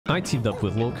I teamed up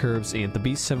with Low Curves and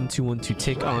Thabeast721 to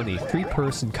take on a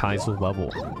 3-person Kaizo level.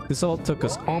 This all took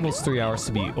us almost 3 hours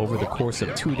to beat over the course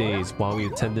of 2 days while we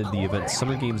attended the event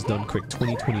Summer Games Done Quick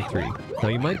 2023. Now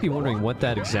you might be wondering what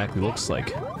that exactly looks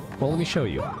like. Well, let me show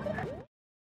you.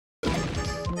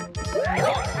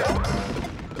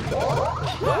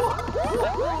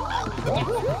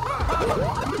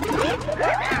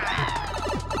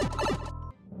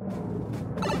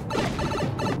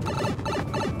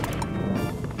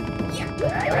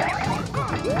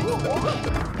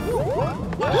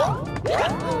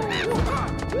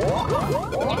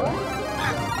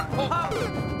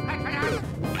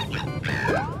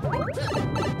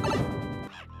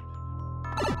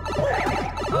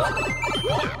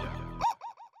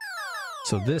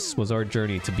 So this was our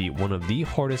journey to beat one of the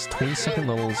hardest 20-second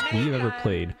levels we've ever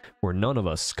played, where none of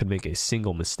us could make a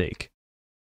single mistake.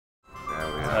 There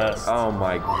we are. Oh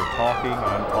my, you're talking,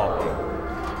 I'm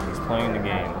talking. He's playing the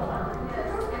game.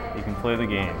 You can play the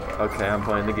game. Okay, I'm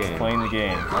playing the game. He's playing the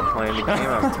game. I'm playing the game,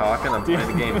 I'm talking, I'm playing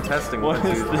the game. Testing, 1,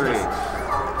 2, 3.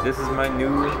 This is my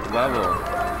new level.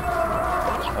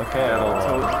 Okay,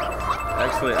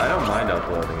 actually, I don't mind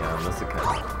uploading it on this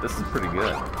account. This is pretty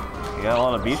good. You got a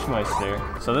lot of beach mice there.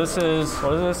 So this is,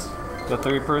 what is this? The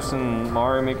 3-person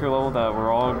Mario Maker level that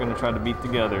we're all gonna try to beat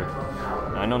together.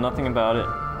 I know nothing about it.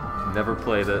 Never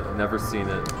played it, never seen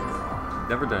it,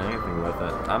 never done anything with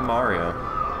it. I'm Mario.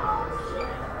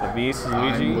 Thabeast is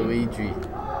Luigi. I'm Luigi.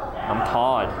 I'm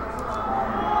Todd.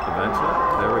 Adventure?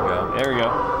 There we go. There we go.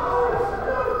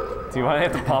 See, why do I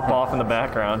have to pop off in the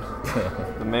background?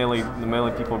 the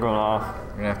melee people going off.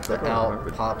 We're gonna have to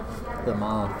out-pop them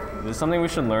off. Is this something we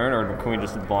should learn, or can we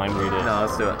just blind read it? No,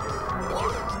 let's do it.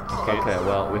 Okay,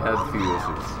 well, we had a few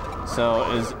issues. So,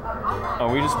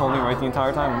 are we just holding right the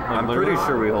entire time? Like, I'm pretty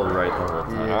sure we hold right the whole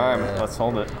time. Yeah. Alright, let's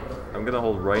hold it. I'm gonna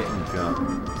hold right and jump.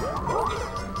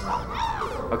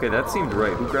 Okay, that seemed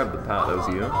right. Who grabbed the pot? That was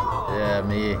you? Yeah,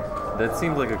 me. That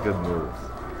seemed like a good move.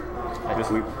 I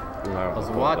was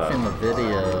watching the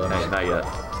video. Not yet.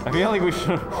 I feel like we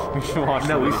should watch the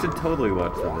video. No, we should totally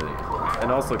watch the video.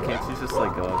 And also, can't you just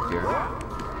like go up here?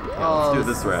 Yeah, let's do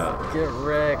this route. Get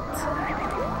wrecked.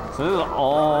 So this is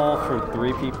all for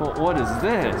 3 people? What is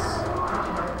this?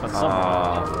 What's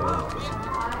up?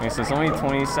 Okay, so it's only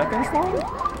 20 seconds long?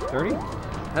 30?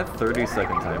 That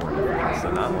 30-second timer, so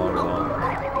not long at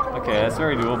all. Okay, that's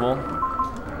very doable.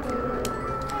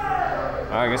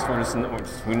 Alright, I guess who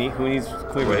needs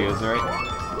clear videos, right?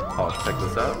 Oh, check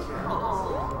this out.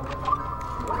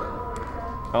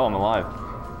 Oh, I'm alive.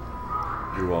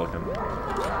 You're welcome.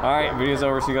 Alright, video's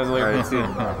over, see you guys later. Alright, see you.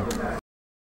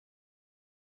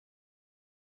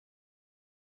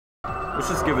 Let's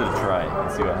just give it a try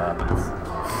and see what happens.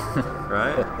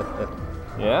 Right?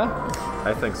 Yeah?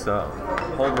 I think so.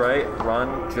 Hold right,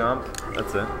 run, jump,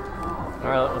 that's it.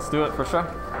 Alright, let's do it for sure.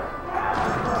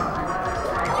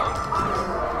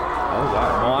 Oh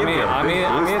wow. Well, I mean,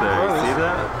 see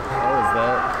that? Oh, is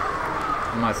that?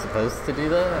 Am I supposed to do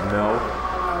that? No.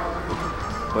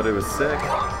 But it was sick.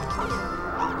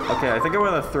 Okay, I think I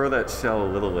want to throw that shell a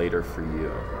little later for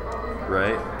you.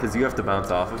 Right? Because you have to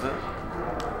bounce off of it.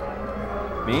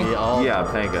 Me? Yeah,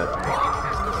 Panga.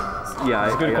 Yeah,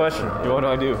 that's a good question. What do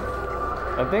I do?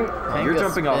 I think you're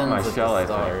jumping off my shell, I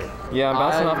think. Yeah, I'm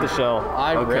bouncing off the shell.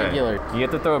 Regular. You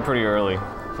have to throw it pretty early.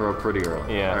 Throw it pretty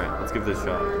early. Yeah. Alright, let's give this a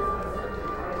shot.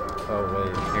 Oh,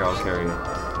 wait. Here, I'll carry you.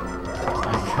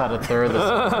 I gotta throw this.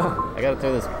 I gotta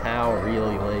throw this POW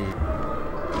really late.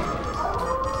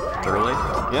 Early?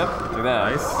 Yep, do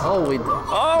that. Nice. Oh,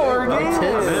 we're getting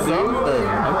something.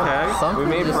 Okay. Something we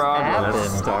made progress.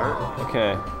 Let's start.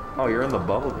 Okay. Oh, you're in the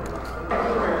bubble game.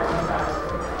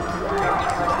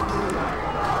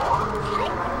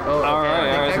 Oh,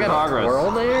 alright, some progress.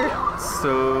 Twirl there?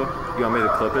 So, you want me to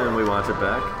clip it and we watch it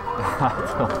back?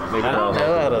 I don't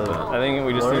know. I think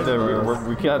we just need to,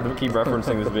 we have to keep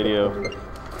referencing this video.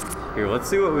 Here, let's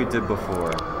see what we did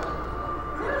before.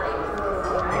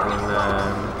 And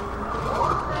then...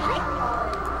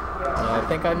 I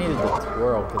think I needed the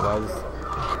twirl, because I was...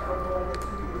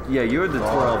 Yeah, you had the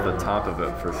twirl at the top of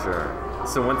it, for sure.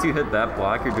 So once you hit that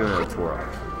block, you're doing a twirl.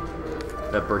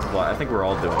 That brick block. I think we're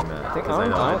all doing that. Because I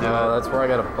know I do it. That's where I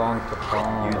gotta bonk the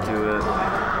palm. You do it.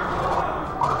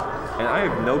 And I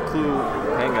have no clue,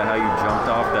 Panga, how you jumped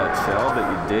off that shell, but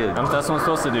you did. That's what I'm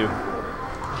supposed to do.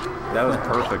 That was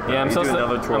perfect. Yeah, I'm supposed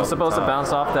to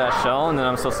bounce off that shell, and then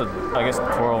I'm supposed to, I guess,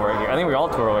 twirl right here. I think we all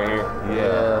twirl right here.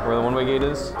 Yeah. Where the one-way gate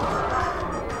is.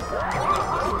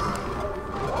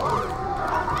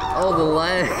 Oh, the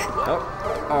leg.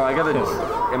 Oh, I gotta.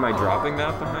 Am I dropping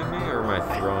that behind me, or am I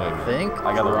throwing? I think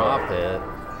I gotta drop it.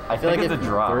 I feel like if you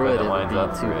threw it, it would be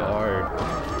too hard.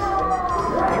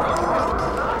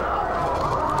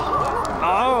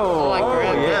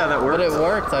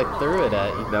 once I threw it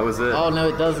at you. That was it. Oh, no,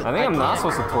 it doesn't. I think I'm not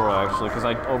supposed to twirl, actually, because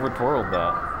I over-twirled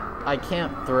that. I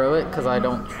can't throw it because I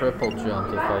don't triple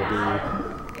jump if I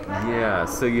Yeah,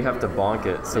 so you have to bonk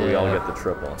it so we all get the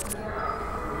triple.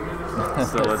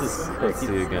 So let's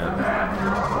see again.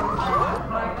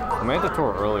 I made the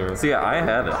twirl earlier. See, I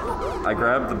had it. I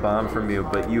grabbed the bomb from you,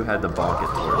 but you had to bonk it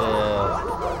towards me.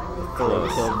 Yeah.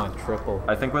 Close. Killed my triple.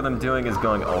 I think what I'm doing is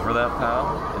going over that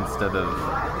pal instead of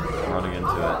running into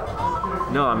it.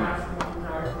 No, I'm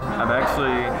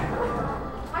actually...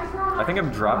 I think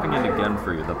I'm dropping it again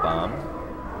for you, the bomb.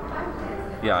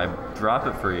 Yeah, I drop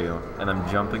it for you, and I'm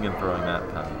jumping and throwing that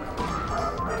pal.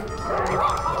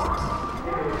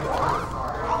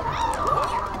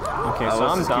 Okay, so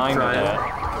I'm dying to that.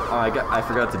 Oh, I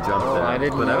forgot to jump there. I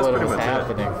didn't but know that was what pretty was much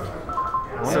happening.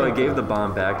 it. So I gave the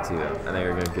bomb back to you, and now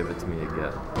you're gonna give it to me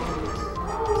again.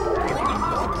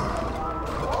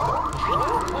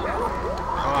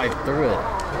 Oh, I threw it.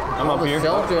 I'm up here.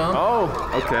 Shell jump. Oh!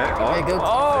 Okay. Hey, go.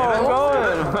 I'm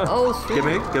going! Oh, shoot. Give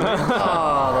me. Oh,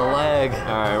 the leg.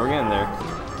 Alright, we're getting there.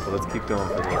 Well, let's keep going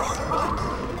for this.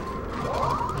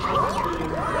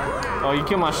 Oh, you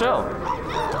killed my shell.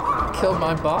 Killed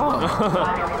my bomb.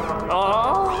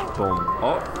 Oh! Boom.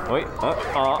 Oh, Wait.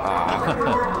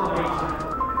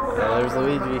 Yeah, there's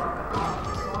Luigi.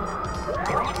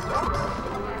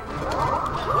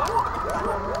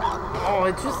 Oh,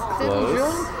 it just didn't Close.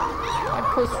 jump. I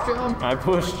pushed jump. I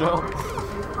pushed jump.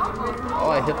 Oh,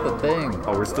 I hit the thing.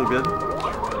 oh, we're still good?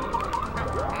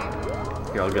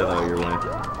 Here, I'll get out of your way.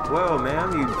 Whoa,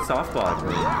 man, you soft blocked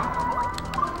me.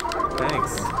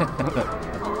 Thanks.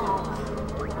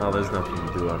 Oh, there's nothing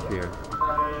to do up here.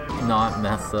 Not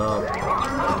mess up.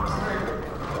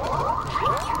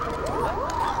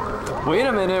 Wait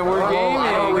a minute, we're gaming.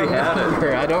 Oh, we had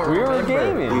it. I don't We were remember.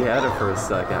 gaming. We had it for a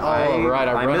second. Oh, right,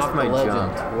 I ran missed off my the legend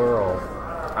jump. twirl.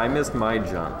 I missed my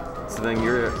jump. So then I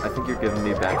think you're giving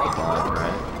me back the bomb,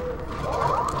 right?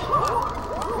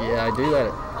 Yeah, I do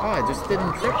that. Oh, I just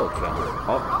didn't triple jump.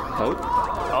 Oh,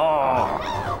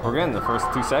 Oh! We're getting the first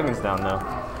 2 seconds down, though.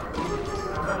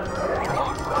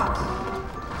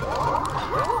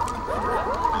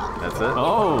 that's it?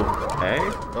 Oh! Hey?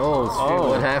 Oh, shoot, Oh.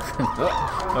 what happened?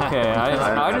 Okay,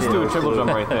 I just do a triple jump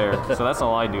clue. right there. So that's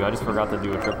all I do. I just forgot to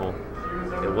do a triple.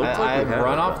 It looked I like we had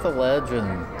run it. off the ledge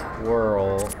and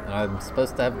twirl, and I'm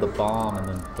supposed to have the bomb and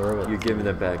then throw it. You're giving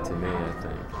it back to me, I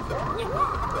think.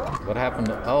 What happened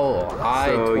to... Oh, I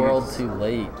So you- twirled too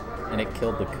late, and it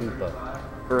killed the Koopa.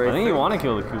 Or I think you want to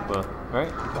kill the Koopa,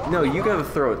 right? No, you gotta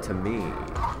throw it to me.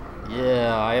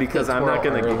 Yeah, I have Because to I'm not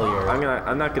twirl gonna earlier.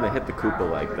 I'm not gonna hit the Koopa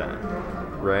like that.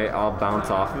 Right? I'll bounce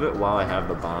off of it while I have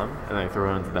the bomb, and I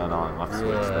throw it into that on-off switch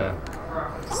Yeah. there.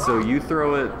 So you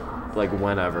throw it like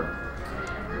whenever.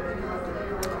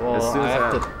 Well, as soon as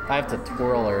I have to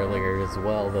twirl earlier as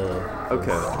well, though. 'cause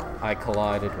Okay. I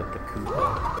collided with the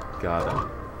Koopa. Got it.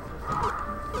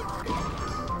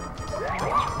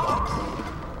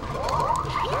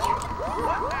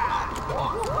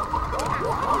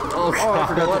 Oh, God, I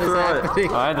forgot what to is throw it.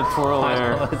 happening? I had to twirl I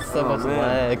there. know, it's so much man.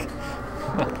 lag.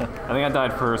 I think I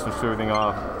died first, which threw everything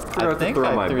off. I forgot to think throw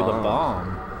I my threw the bomb.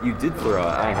 bomb. You did throw it.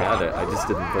 I had it. I just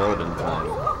didn't throw it in time.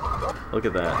 Look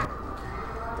at that.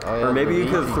 Oh, yeah, Or maybe you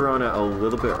could have Luigi. thrown it a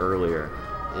little bit earlier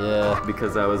Yeah.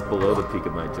 because I was below the peak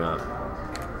of my jump.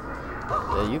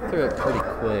 Yeah, you threw it pretty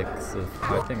quick, so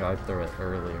I think I threw it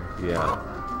earlier. Yeah.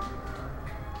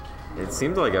 It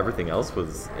seemed like everything else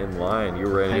was in line. You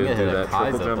were ready I to think do it hit a that triple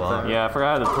Kaiser jump block. thing? Yeah, I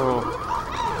forgot how to twirl.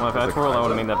 Well, if I There's a twirled, I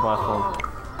would have Kaiser. made that platform.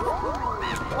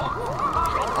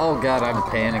 Oh God, I'm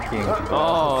panicking.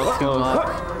 Oh, let's go.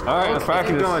 Alright, let's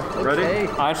practice. Keep going. Ready? Okay.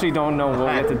 I actually don't know what we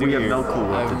have to do We have here. no clue I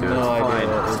what have to do. no It's idea fine.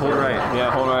 what Just to hold do. right.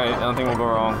 Yeah, hold right. I don't think we'll go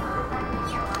wrong.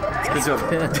 Good job.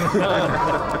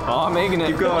 Oh, I'm making it.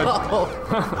 Keep going. Oh,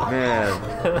 Man.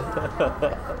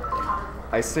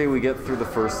 I say we get through the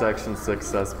first section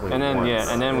successfully. And then, once. yeah,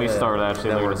 and then we Yeah. start actually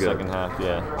Then later we're the good. second half,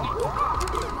 yeah.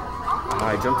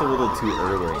 I jumped a little too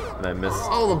early and I missed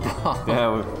oh, the bomb.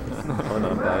 Yeah, one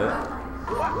on by it.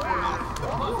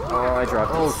 Oh, I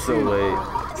dropped Oh, it so shoot. late.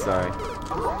 Sorry.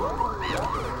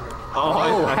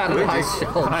 Oh, how did I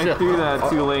shell I jump? threw that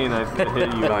too late and I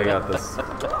hit you. I got this.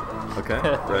 Okay,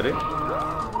 ready?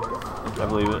 I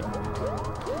believe it.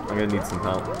 I'm gonna need some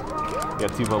help. You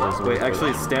got 2 bubbles. Wait,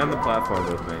 actually, stay on the platform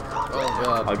with me. Oh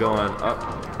God. I'll go on up.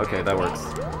 Okay, that works.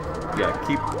 Yeah,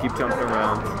 keep jumping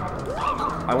around.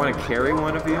 I want to carry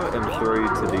one of you and throw you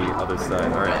to the other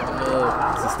side. All right.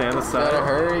 So stay on the Gotta side.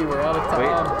 hurry, we're out of time. Wait.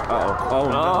 Uh-oh. Oh,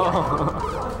 no. Oh.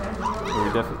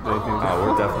 We're definitely. Oh,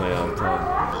 we're definitely out of time.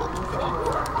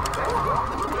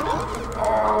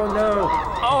 Oh, no.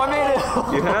 Oh, I made it!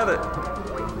 You had it.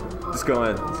 Just Just go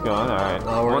in. Let's go in. All right.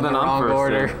 Oh, we're in the wrong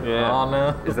order. Then. Yeah. Oh no.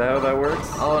 Is that how that works?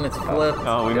 Oh, and it's flipped.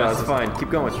 Oh, we Yeah, messed it's this fine.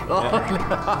 Keep going. Oh,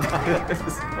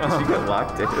 She got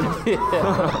locked in.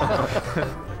 yeah.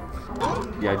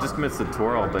 Yeah, I just missed the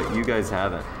twirl, but you guys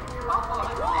haven't.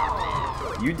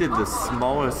 You did the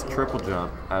smallest triple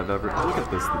jump I've ever. Look at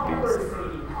this,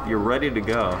 Thabeast. You're ready to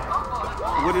go.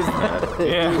 What is that?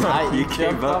 Yeah. You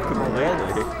gave up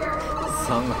completely.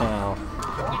 Somehow.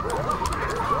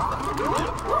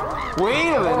 Wait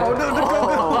a minute.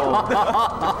 Oh,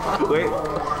 no. Wait.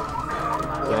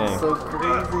 Dang. So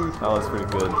crazy. That was pretty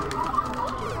good.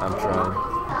 I'm trying.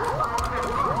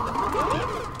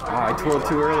 Ah, I twirled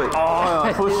too early. Oh,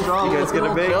 I pushed wrong. You guys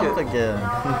gonna make jump it. again.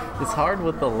 It's hard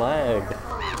with the lag.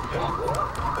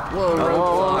 Whoa,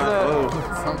 what was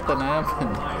that? Something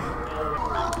happened.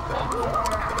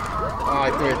 Oh, I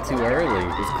threw it too early.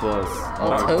 It was close.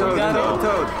 Oh, Toad got it.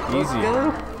 Toad. Let's Easy.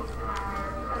 go.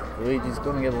 Luigi's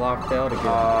gonna get locked out again.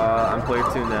 I'm player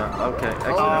 2 now. Okay.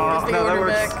 Actually, where's the no, that order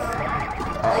works.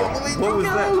 back? Uh-oh. What was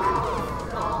that?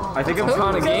 I think I'm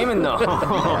Kind of gaming though.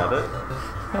 Have it.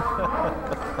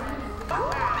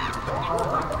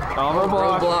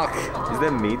 Roadblock. Is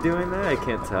that me doing that? I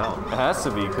can't tell. It has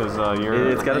to be because you're.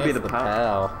 It's got to be the That's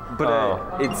pow. But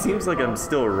Oh. it seems like I'm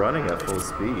still running at full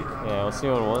speed. Yeah, let's see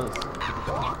what it was.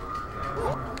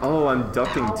 Oh, I'm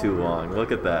ducking too long.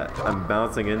 Look at that. I'm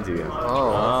bouncing into you.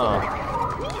 Oh,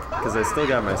 Because I still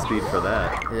got my speed for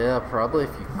that. yeah, probably if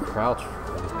you crouch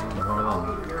more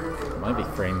than... Might be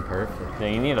frame perfect. Yeah,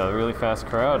 you need a really fast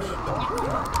crouch.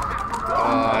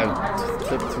 I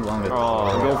took too long to...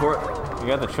 Oh, Go for it. you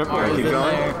got the triple. Alright, keep in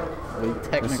going. there. We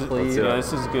technically... Yeah,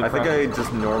 this is good. I think practice. I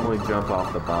just normally jump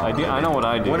off the bomb. I do. I know what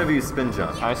I do. One of you spin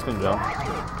jump. I spin jump.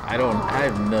 I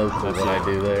have no clue what I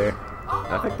do there.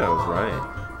 I think that was right.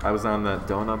 I was on that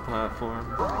donut platform.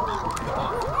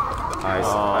 I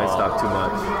stopped too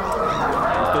much.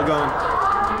 Still going.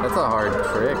 That's a hard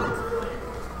trick.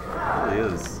 It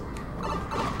really is.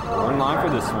 One line for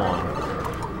this one.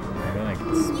 I'm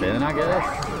gonna spin, I guess.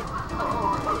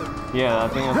 Yeah, I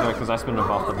think that's right because I spin up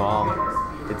off the bomb.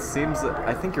 It seems that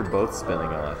I think you're both spinning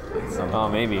off. It's some, Oh,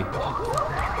 maybe.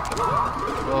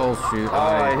 Oh shoot!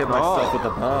 I hit myself with the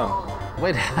bomb.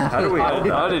 Wait, How do we?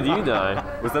 How did you die?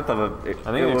 Was that the?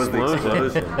 I think it was the explosion.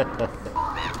 explosion.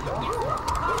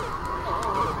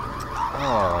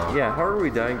 Oh, Yeah, how are we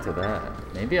dying to that?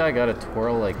 maybe I got to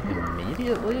twirl like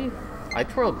immediately. I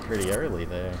twirled pretty early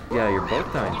there. Yeah, you're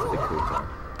both dying to the Koopa.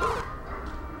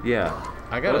 Yeah.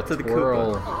 I got Up to to the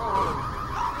twirl. Koopa.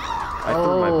 I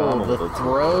threw my bomb a the little too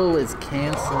throw is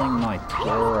canceling my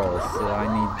twirl, so I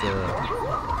need to.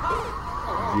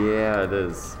 Yeah, it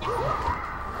is.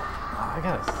 I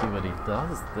gotta see what he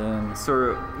does then.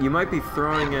 So you might be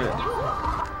throwing it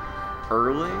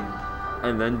early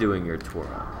and then doing your twirl.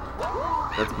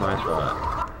 That's my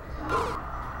thought.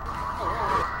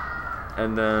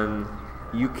 And then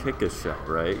you kick a shell,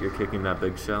 right? You're kicking that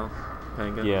big shell,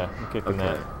 Panga? Yeah, I'm kicking Okay.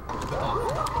 that.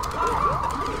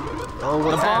 Oh,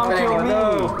 what's bomb happening? killed me.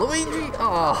 No. Luigi!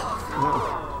 Oh.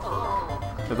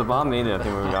 If the bomb made it, I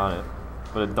think we got it.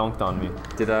 But it dunked on me.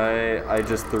 Did I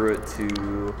just threw it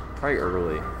too probably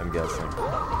early, I'm guessing.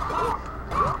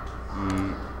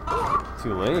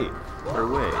 Too late. Or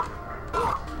wait.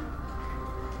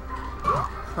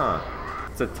 Huh.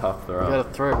 It's a tough You throw. gotta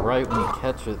throw it right when you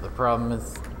catch it. The problem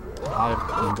is,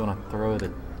 I'm gonna throw it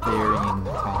at varying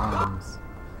times.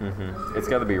 It's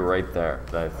got to be right there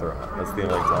that I throw it. That's the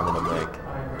only time I'm gonna make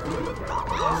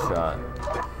a shot.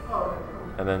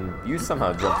 And then you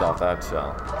somehow jumped off that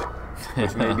shell,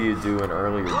 which maybe you do an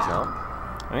earlier jump.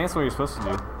 I think that's what you're supposed to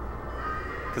do.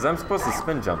 Because I'm supposed to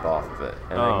spin jump off of it,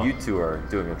 and Oh. then you two are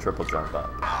doing a triple jump up.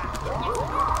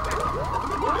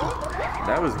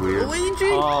 That was weird.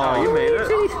 Luigi! Oh, you made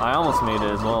it. I almost made it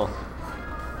as well.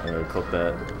 I'm gonna clip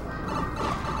that.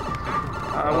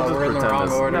 Oh, We'll just we're in the pretend wrong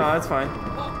this. order. No, that's fine.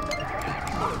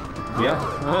 Yeah.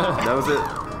 That was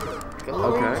it. Go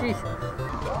Okay. Luigi!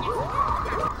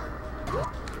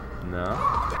 No.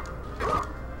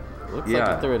 Looks Yeah.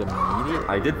 like you threw it immediately.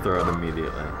 I did throw it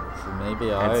immediately. So maybe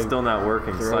It's still not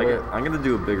working, so throw it. I'm gonna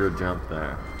do a bigger jump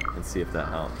there and see if that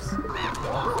helps.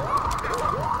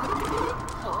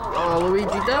 Oh, Luigi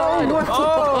died!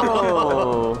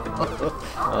 Oh!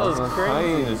 That was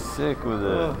crazy. Kind of sick with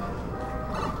it.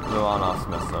 The on-off's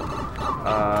messed up.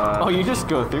 Uh, Oh, you just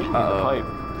go through the uh-oh. pipe.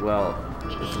 Well,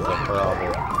 This is a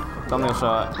problem. Thumbnail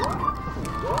shot.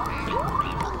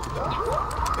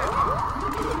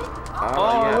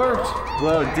 Oh, yeah. it worked.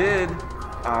 Well, it did.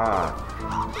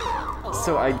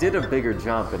 So I did a bigger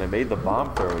jump and it made the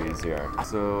bomb throw easier.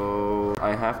 So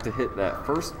I have to hit that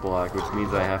first block, which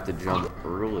means I have to jump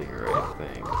earlier, I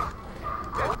think.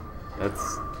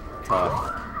 That's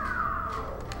tough.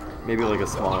 Maybe like a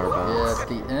smaller bounce. Yeah, at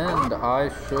the end, I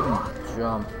shouldn't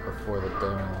jump before the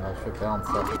donut. I should bounce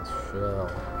up the shell.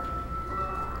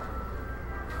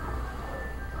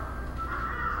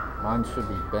 Mine should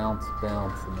be bounce,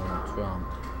 bounce, and then a jump.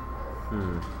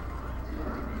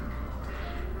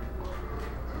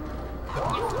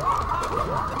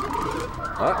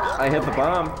 Oh, I hit the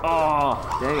bomb. Oh,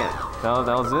 dang it.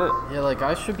 That was it. Yeah, like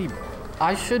I should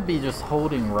be just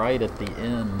holding right at the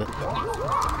end.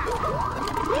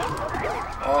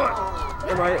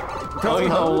 Am I? Don't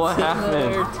know what Toad's in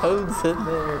there, happened. Toad's in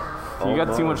there. You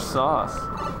got too much sauce.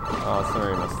 Oh,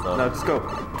 sorry, messed up. No, just go.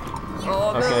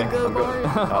 Oh no, Okay, go Mario.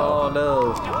 Oh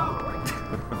no.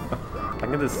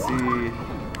 I'm gonna see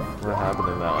what happened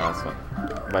in that last one.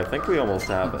 But I think we almost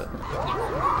have it.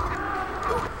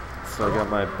 So I got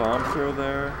my bomb throw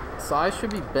there. So I should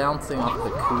be bouncing off the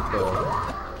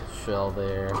Koopa shell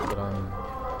there, but I'm...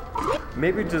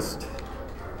 Maybe just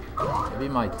Maybe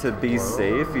my to be twirl?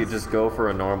 safe, you just go for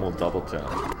a normal double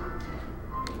jump.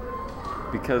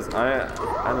 Because I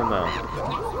don't know.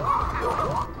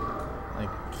 I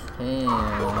can...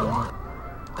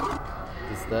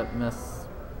 Does that mess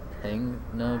Peng?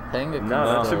 No, Peng. No,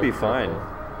 that should be fine.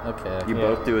 Okay. You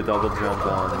both do a double jump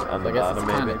on the I guess bottom,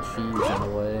 it's kind maybe. of cheese in a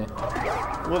way.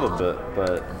 A little bit,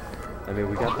 but I mean,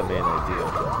 we got the main idea.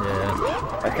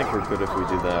 Yeah. I think we're good if we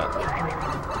do that.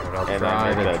 I'll And try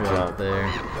I make to that jump jump. there.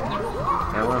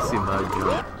 I want to see my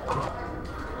jump.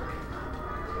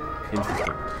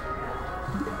 Interesting.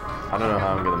 I don't know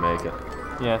how I'm gonna make it.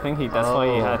 Yeah, I think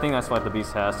that's why the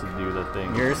beast has to do the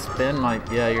thing. Your spin might,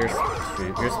 your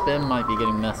spin might be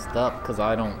getting messed up because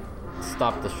I don't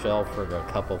stop the shell for a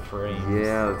couple frames.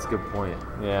 Yeah, that's a good point.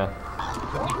 Yeah.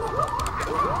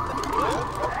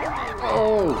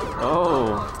 Oh,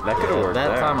 That could have worked that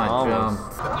there. time I Almost.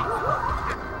 jumped.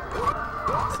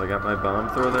 So I got my bomb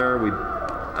throw there.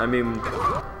 I mean,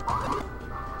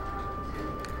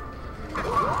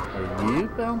 Are you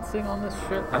bouncing on this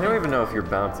shit? I don't even know if you're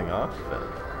bouncing off of it.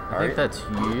 I think that's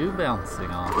you bouncing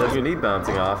off. There's me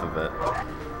bouncing off of it.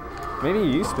 Maybe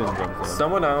you spin jump then.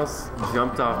 Someone else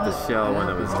jumped off the shell when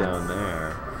it was down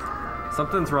there.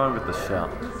 Something's wrong with the shell.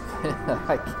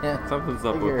 I can't. Something's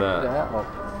up figure with that. it out.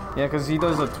 Yeah, because he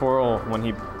does a twirl when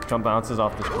he bounces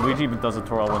off the... Luigi does a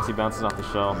twirl once he bounces off the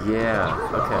shell. Yeah,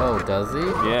 okay. Oh, does he?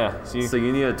 Yeah, see? So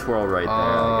you need a twirl right there,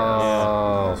 I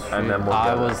Oh, guess. And then we'll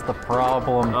I get it. was the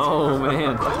problem. Oh,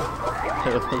 man.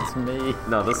 It was me.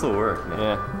 No, this will work, man.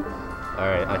 Yeah. All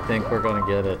right, I think we're gonna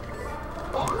get it.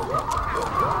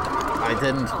 I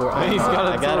didn't twirl. He's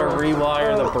gotta I gotta twirl.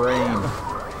 rewire the brain.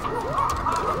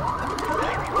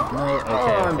 No, okay,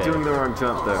 Oh, I'm okay. doing the wrong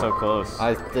jump there. So close.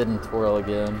 I didn't twirl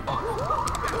again.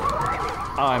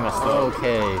 Oh, I messed up.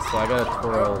 Okay, so I gotta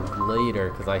twirl later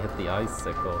because I hit the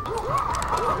icicle.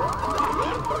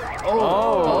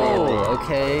 Oh,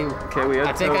 okay. Okay, we had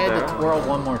I think I Toad had there. to twirl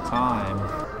one more time.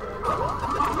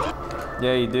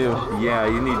 Yeah, you do. Yeah,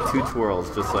 you need 2 twirls,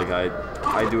 just like I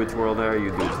do a twirl there, you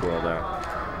do a twirl there. I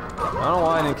don't know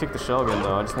why I didn't kick the shell again,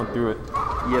 though. I just went through it.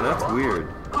 Yeah, that's weird.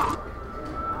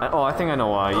 I think I know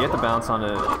why. You have to bounce on it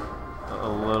a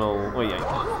little... Wait,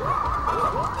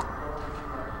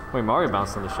 Wait, Mario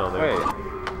bounced on the shell there. Wait.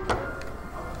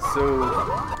 So,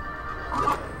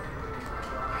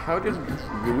 how did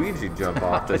Luigi jump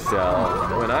off the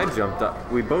shell when I jumped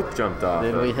up? We both jumped off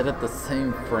Did it. we hit it the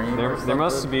same frame? or There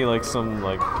must something? be like some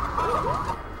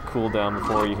cooldown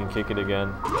before you can kick it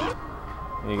again.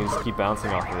 And you can just keep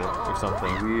bouncing off of it or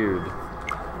something. Weird.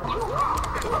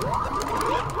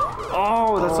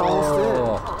 Oh, that's almost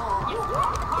it.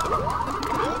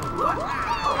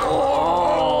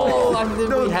 Oh, did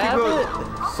we have it?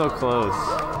 So close.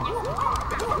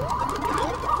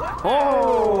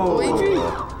 Oh,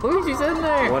 Luigi's in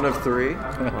there. 1 of 3.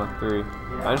 1, 3.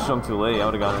 I just jumped too late. I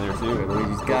would have gotten in there too.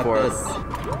 Luigi's got for it. this.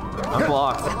 I'm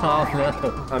blocked. Oh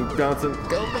no. I'm bouncing.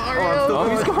 Go Mario! Oh,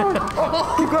 he's going.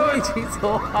 Luigi's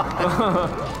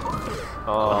alive.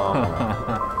 Oh.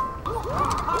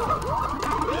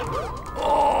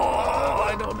 Oh,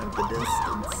 I don't have the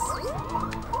distance.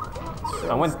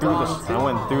 I went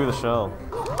through the shell.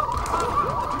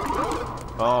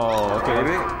 Oh, okay.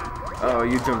 Maybe? Oh,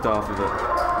 you jumped off of it.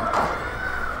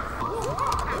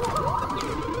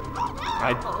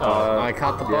 I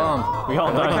caught the bomb. We all I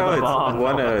like died how on the it's bomb.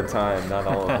 1 at a time, not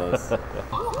all of us.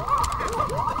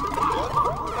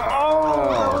 Oh,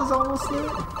 that was almost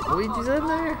it. Luigi's in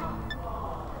there.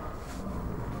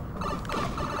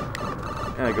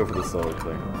 And I go for the solo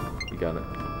thing. You got it.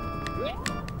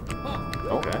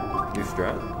 Okay. New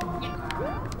strat.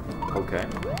 Okay.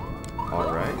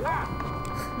 Alright.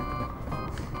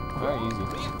 Alright, easy.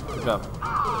 Good job.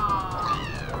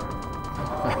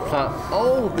 I thought,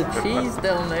 oh, the cheese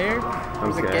down there.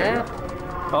 There's a gap.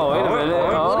 Oh, wait a minute. What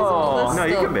is all this No,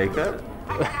 you stuff? can make that.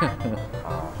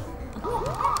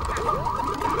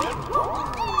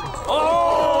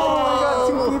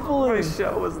 Oh! My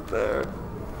shell wasn't there.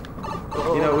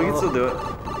 You know, we can still do it.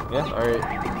 Yeah. Alright.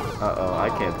 Uh-oh, I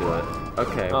can't do it.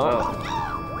 Okay, Oh.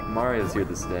 well, Mario's here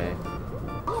to stay.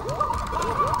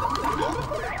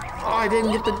 Oh, I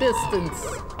didn't get the distance.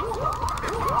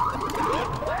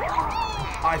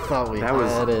 I thought we That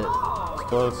was- had it.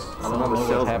 Close. I don't Some of know the what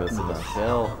shell's happened to missing the us.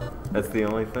 shell. That's the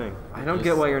only thing. I don't Just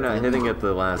get why you're not didn't- hitting it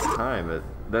the last time.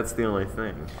 That's the only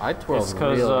thing. I twirled It's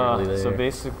because, real early there. so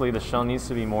basically the shell needs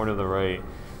to be more to the right.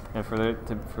 And for it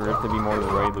to be more to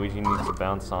the right, Luigi needs to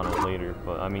bounce on it later.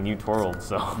 But, I mean, you twirled,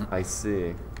 so. I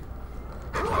see.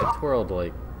 I twirled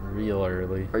like real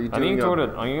early. Are you I mean, doing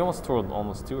you almost twirled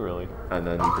almost too early. And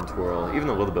then you can twirl, even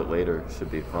a little bit later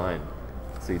should be fine.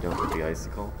 So you don't get the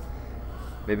icicle.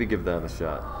 Maybe give that a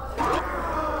shot.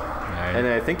 Alright. And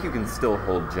I think you can still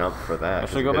hold jump for that.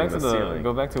 Actually, 'cause go you're back to hitting the ceiling.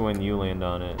 go back to when you land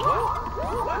on it.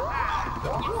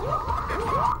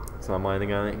 So I'm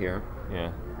landing on it here.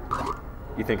 Yeah.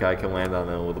 You think I can land on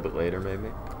it a little bit later, maybe?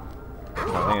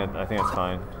 I think that's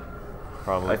fine.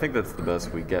 Probably. I think that's the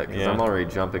best we get, because Yeah. I'm already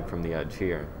jumping from the edge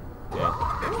here. Yeah.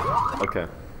 Okay.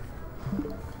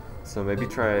 So maybe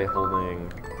try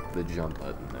holding the jump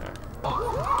button there.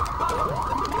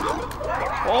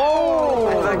 Oh!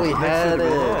 I thought we that had should've it.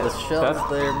 been The it. shell's That's-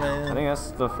 there, I man. think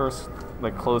that's the first,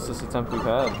 like, closest attempt we've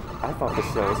had. I thought the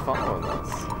shell was following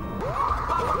us.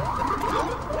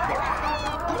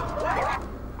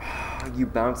 You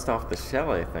bounced off the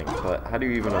shell, I think, but how do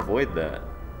you even avoid that?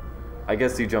 I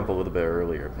guess you jump a little bit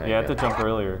earlier, Peg. Yeah, I had to jump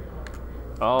earlier.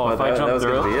 Oh, Well, if I that jumped was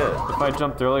gonna be it. If I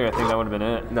jumped earlier, I think that would have been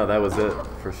it. No, that was it,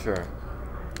 for sure.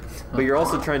 But you're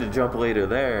also trying to jump later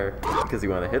there, because you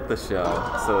want to hit the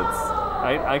shell, so it's...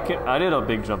 I did a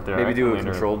big jump there. Maybe I do can a land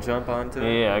control jump onto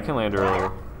it? Yeah, I can land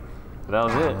earlier. But that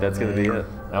was it. That's gonna be it.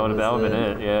 That would have been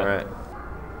it. Yeah. Alright.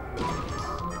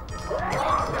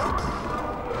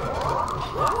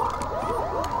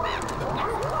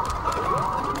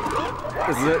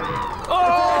 This is it.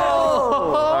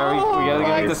 Alright, we gotta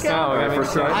my make this God. count. We gotta make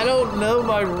First this count. I don't know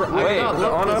my. Wait, I got The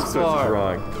up on-off this switch is far.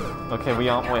 wrong. Okay, wait,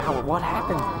 what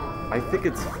happened? I think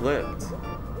it's flipped.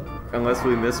 Unless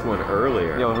we missed one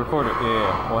earlier. Yo, record it.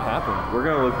 Yeah. What happened? We're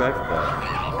gonna look back at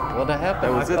that. What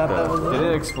happened? That was I it, thought though. that was Did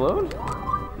it explode?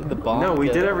 Did the bomb? No, we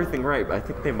get did it? everything right, but I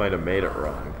think they might have made it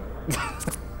wrong.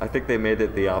 I think they made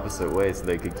it the opposite way so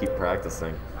they could keep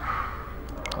practicing.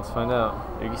 Let's find out.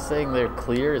 Are you saying they're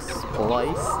clear as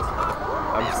spliced?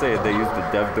 I'm saying they used the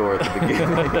dev door at the beginning.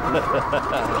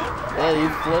 Yeah, you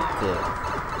flipped it.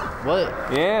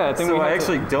 What? Yeah, I think So we I have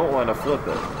actually don't want to flip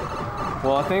it.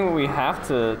 Well, I think we have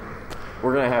to.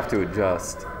 We're gonna have to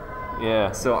adjust.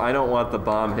 Yeah. So I don't want the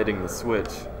bomb hitting the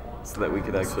switch so that we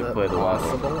could actually play the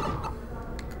level. possible?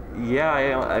 Yeah,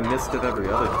 I missed it every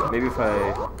other time. Maybe if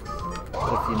I...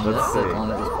 If you Let's miss see. it,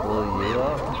 won't it just blow you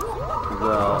up?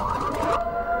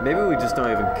 Well, maybe we just don't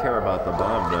even care about the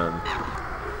bomb then.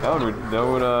 That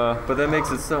would. But that makes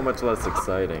it so much less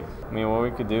exciting. I mean, what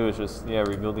we could do is just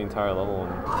rebuild the entire level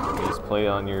and just play it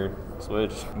on your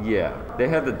Switch. Yeah, they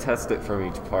had to test it from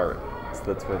each part, so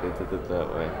that's why they did it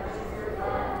that way.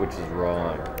 Which is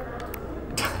wrong.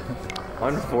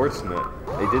 Unfortunate.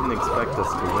 They didn't expect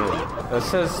us to win. That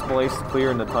says spliced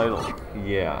clear in the title.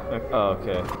 Yeah, Oh,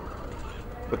 okay.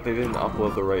 but they didn't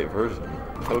upload the right version.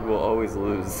 Code will always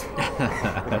lose.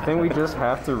 I think we just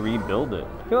have to rebuild it.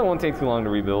 I feel it won't take too long to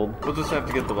rebuild. We'll just have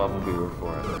to get the level viewer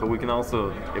for it. But we can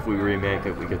also, if we remake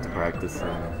it, we get to practice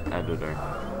in editor.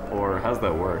 Or how's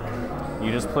that work?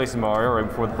 You just place Mario right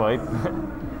before the pipe.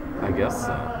 I guess so.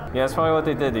 Yeah, that's probably what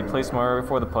they did. They placed Mario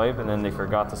before the pipe and then they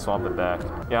forgot to swap it back.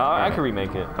 Yeah, I can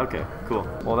remake it. Okay, cool.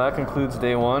 Well, that concludes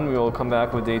day 1. We will come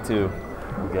back with day 2.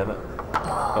 We get it?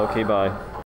 Okay, bye.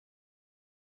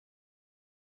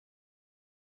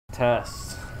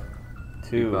 Test.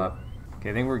 2. Bebop. Okay,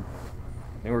 I think we're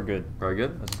good. Very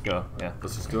good. Let's just go. Yeah.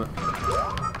 Let's just do it.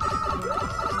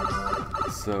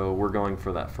 So we're going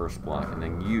for that first block, and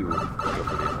then you go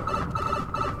for the other.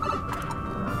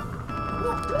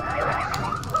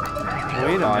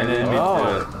 Wait a minute.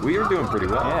 Oh, we are doing pretty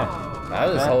well. Yeah. I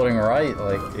was holding right,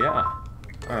 like. Yeah.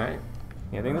 All right.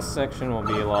 Yeah, I think this section will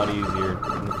be a lot easier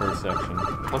than the first section.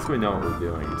 Plus, we know what we're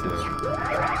doing too. Well,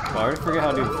 I already forget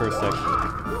how to do the first section.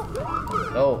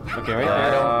 Oh. Okay, right I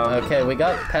there. don't. Okay, we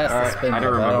got past alright, the spin. I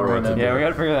don't move. remember what to do. Yeah, we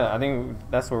gotta figure that out. I think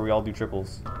that's where we all do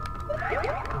triples.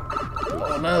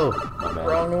 Oh no! My bad.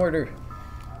 Wrong order.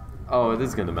 Oh, it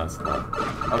is gonna mess it up.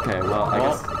 Okay, well, I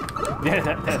guess.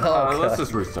 Yeah. Let's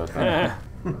just restart that.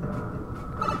 I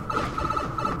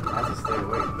have to stay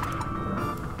awake.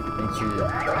 Thank you.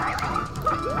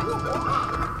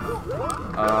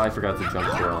 I forgot to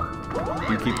jump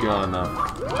twirl. You keep going though.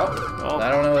 Oh. I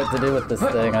don't know what to do with this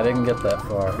thing. I didn't get that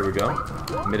far. Here we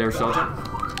go. Mid-air shell jump.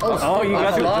 Oh, you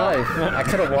got alive. I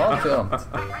could have wall jumped.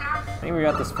 I think we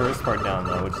got this first part down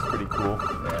though, which is pretty cool.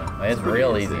 Yeah, it's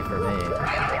real easy for me.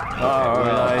 Oh,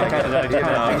 well, kind of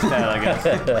thinks that, I guess.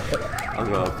 I'll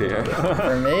go up here.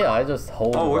 For me, I just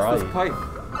hold Oh, where's right. this pipe?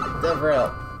 Never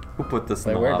out. Who put this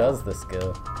Wait, in the where lava? does this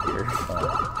go? Here.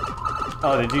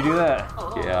 Oh, did you do that?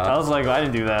 Yeah. I was like, I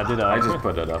didn't do that, did I? I just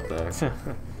put it up there.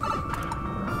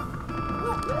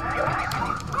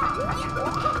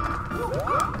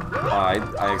 I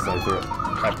accidentally threw it.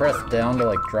 I pressed down to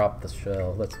like drop the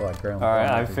shell. That's why I ground. Alright,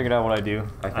 I figured out what I do.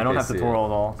 I don't have to twirl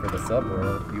at all. For the sub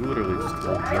world. You literally just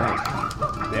twirled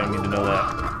jump. They don't need to know that.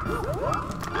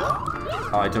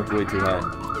 Oh, I jumped way too high.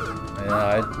 Yeah,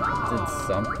 I did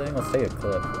something. Let's take a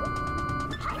clip.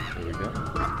 There we go.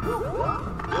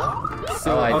 So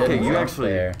So, I okay, didn't you jump actually.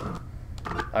 there.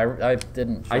 I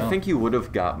didn't jump. I think you would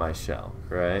have got my shell,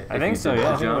 right? I think so, If you did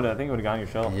yeah. the jump. I think it would have gotten your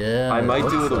shell. Yeah. I might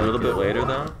do looks it a little like bit later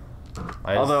though.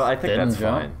 Although I think didn't that's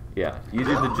jump. fine. Yeah, you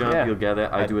do the jump, Yeah. you'll get it.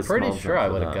 I do a small pretty jump. sure I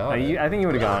for would have that. got it. I think you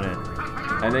would have gotten it.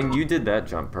 And then you did that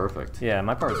jump perfect. Yeah,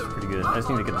 my part was pretty good. I just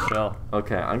need to get the shell.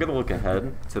 Okay, I'm gonna look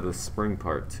ahead to the spring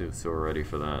part too, so we're ready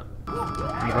for that.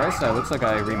 On the bright side, looks like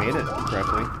I remade it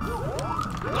correctly.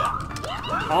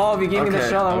 Oh, if you gave me the Okay,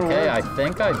 shell, that would Okay, have I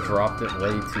think I dropped it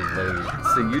way too late.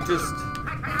 So you just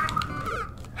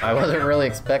I wasn't really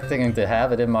expecting to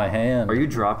have it in my hand. are you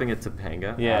dropping it to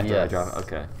Panga? Yeah. After I Yes. drop it?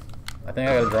 Okay. I think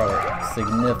I gotta drop it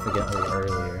significantly earlier.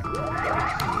 There you go.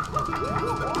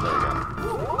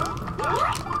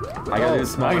 I gotta do a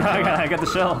small jump. I got the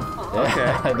shell. Okay.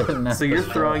 I didn't have So you're to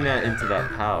show. throwing that into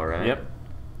that POW, right? Yep.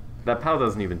 That POW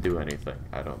doesn't even do anything,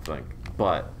 I don't think.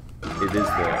 But it is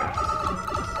there.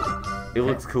 It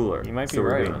looks cooler. You might be so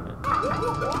we're right. doing it.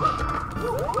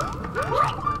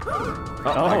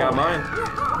 Oh, I got mine.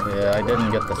 Yeah, I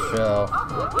didn't get the shell.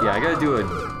 Yeah, I gotta do a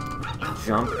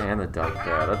jump and a duck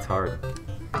there. That's hard.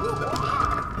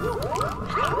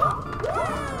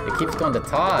 It keeps going to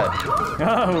Todd.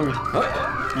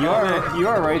 Oh, you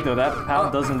are right though. That POW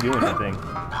doesn't do anything.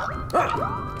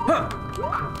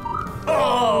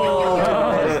 Oh!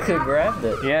 I could have grabbed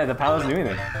it. Yeah, the POW doesn't do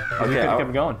anything. We could have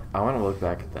kept going. I want to look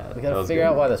back at that. We That gotta was figure good.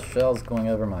 out why the shell's going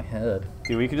over my head.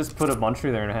 Dude, we could just put a bunch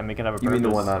through there and make it have a purpose. You mean the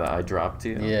one that I dropped to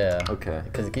you? Yeah. Okay.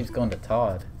 Because it keeps going to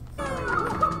Todd.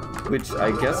 Which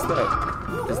I guess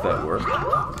that does that work?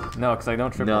 No, because I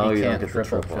don't triple. No, You you don't can't get the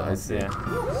triple triple. I jump. see. Yeah.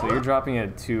 So you're dropping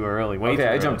it too early. Way too Okay,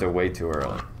 I early. jumped it way too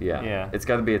early. Yeah. Yeah. It's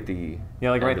got to be at the.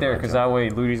 Yeah, like end right of there, my because jump. that way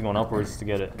Ludi's going upwards to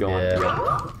get it. Going.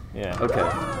 Yeah. Yeah.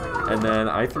 Okay. And then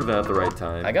I threw that at the right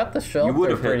time. I got the shell You would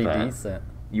through have hit pretty that. decent.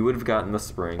 You would have gotten the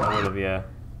spring, I would have, yeah.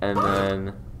 and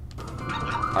then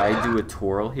I do a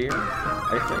twirl here.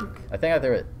 I think. I think I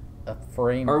threw it a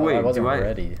frame. Or wait, I wasn't do I-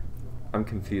 ready. I'm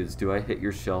confused. Do I hit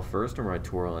your shell first, or am I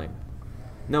twirling?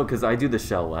 No, because I do the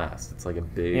shell last. It's like a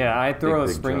big. Yeah, I throw big, a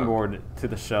big springboard to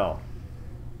the shell.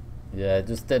 Yeah, it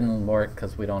just didn't work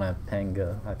because we don't have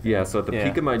Panga. I think. Yeah, so at the Yeah.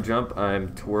 peak of my jump, I'm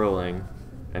twirling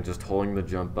and just holding the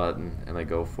jump button, and I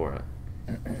go for it.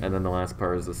 And then the last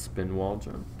part is a spin wall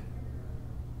jump.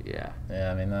 Yeah,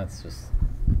 Yeah, I mean that's just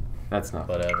that's not.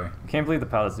 whatever. Can't believe the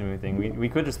POW doesn't do anything. We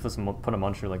could just put a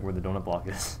muncher like where the donut block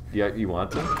is. Yeah, you want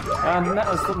to?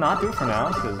 Let's not do it for now.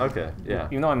 'Cause Okay, yeah.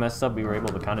 Even though I messed up, we were able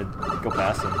to kind of go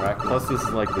past it in practice. Plus, this is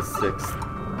like the 6th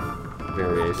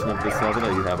variation of this level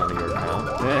that you have on your account.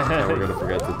 And we're gonna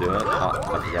forget to do it. Oh,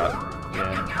 I forgot.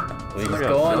 Yeah. He's I got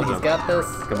going. shell He's jump. got this.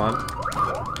 Come on.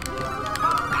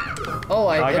 Oh,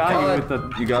 I hit got you Todd. with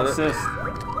the You got it? assist.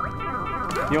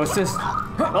 Yo, assist.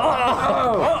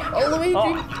 Oh, Luigi!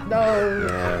 Oh. No.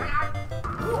 Yeah.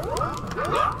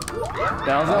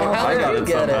 That was Oh, almost how I did got you it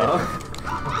get somehow. it?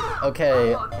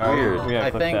 Okay. Alright, Weird. we gotta I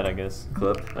clip think- that, I guess.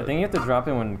 Clip. I think you have to drop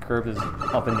it when Curb is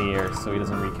up in the air so he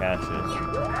doesn't recatch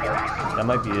it. That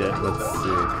might be it. Let's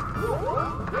see.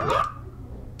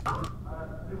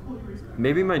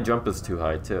 Maybe my jump is too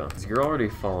high too. 'Cause you're already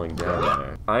falling down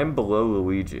there. I'm below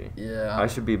Luigi. Yeah. I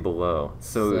should be below.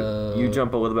 So So- you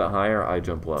jump a little bit higher, I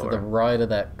jump To lower. the right of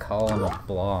that column of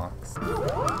blocks.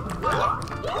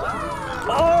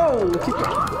 Oh!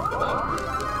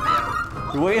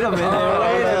 Wait a minute,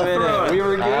 wait a minute. We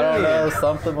were gaming. I don't know.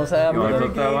 Something was You wanna happening.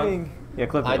 clip that one? Yeah,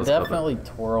 clip I it. definitely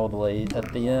twirled late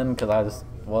at the end because I just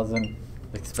wasn't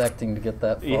expecting to get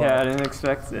that far. Yeah, I didn't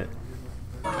expect it.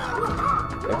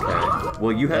 Okay.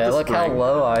 Well, you had Yeah, to look how spring.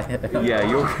 low I Yeah,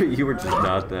 you were just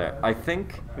not there. I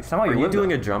think. Somehow Are you lived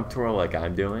doing a jump twirl like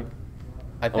I'm doing?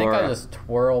 I think Or- I just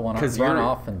twirl when I 'cause run you're-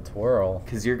 off and twirl.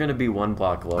 Because you're gonna be one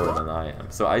block lower than I am.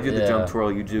 So I do the Yeah. jump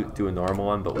twirl. You do a normal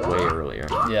one, but way earlier.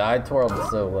 Yeah, I twirled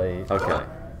so late. Okay.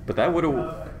 But that would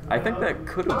have. I think that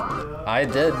could have. I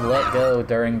did let go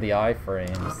during the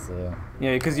iframes, so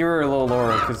Yeah, because you were a little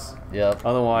lower. Because yep.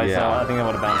 otherwise, Yeah. I think I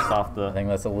would have bounced off the. I think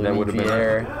that's a That would've Luigi been-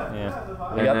 air. Yeah.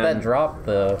 We And got then- that drop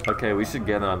though. Okay, we should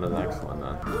get on the next one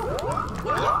then.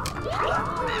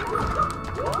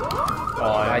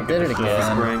 Oh, I did it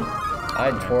again. Spring.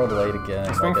 I twirled late again.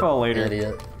 The spring like fell an later.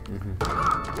 Idiot.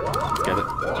 Let's get it.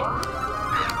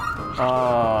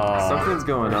 Oh. Something's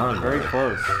going on. Very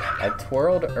close. I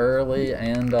twirled early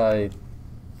and I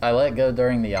let go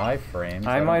during the iframes.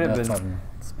 I don't might have know if been- I'm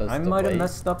supposed I to might have wait.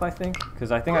 messed up, I think,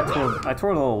 because I think I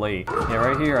twirled a little late. Yeah,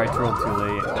 right here I twirled too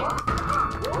late.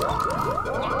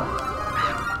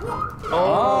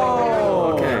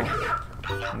 Oh! Okay.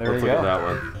 There Let's we look go. at that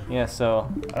one. Yeah, so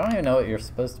I don't even know what you're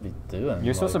supposed to be doing.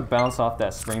 you're supposed to bounce off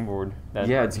that springboard.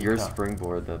 Yeah, it's your yeah.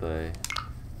 springboard that I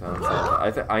bounce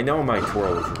off. I know my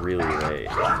twirl was really late.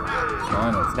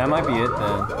 Mine was That might be it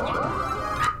then.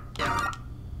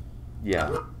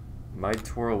 Yeah. My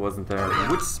twirl wasn't there.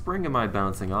 Which spring am I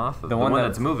bouncing off of? The one that's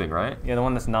that's- moving, right? Yeah, the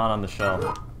one that's not on the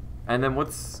shell. And then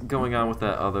what's going on with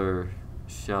that other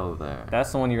shell there?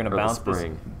 That's the one you're gonna Or the bounce.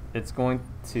 spring. It's going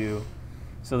to.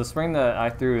 So the spring that I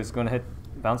threw is going to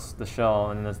bounce the shell,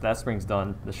 and then that spring's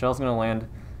done. The shell's going to land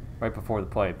right before the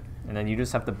pipe, and then you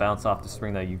just have to bounce off the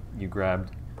spring that you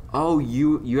grabbed. Oh,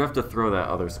 you have to throw that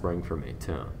other spring for me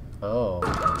too. Oh.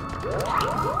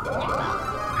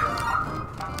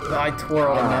 I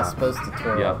twirled. I'm not supposed to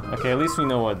twirl. Yep. Okay, at least we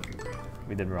know what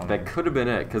we did wrong. That could have been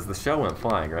it, because the shell went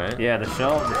flying, right? Yeah, the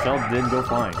shell did go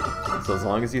flying. So as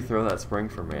long as you throw that spring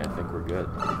for me, I think we're good.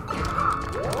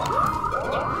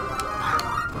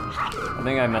 I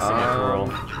think I messed up my twirl.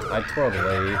 I twirled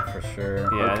late for sure.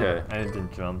 Yeah, Okay. I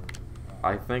didn't jump.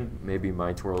 I think maybe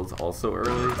my twirl's also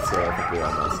early, so I think we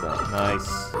all messed up. Nice.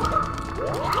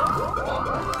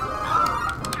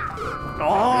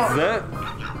 Is it?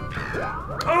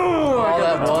 Oh,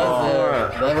 that was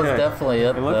it. That was Okay. definitely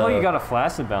it. It looked like you got a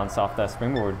flaccid bounce off that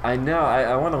springboard. I know,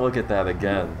 I want to look at that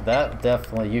again. That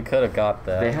definitely, you could have got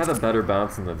that. They had a better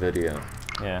bounce in the video.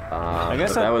 Yeah. I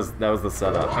guess that was the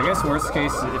setup. I guess worst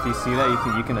case, if you see that,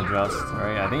 you can adjust.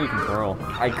 Right? I think you can twirl.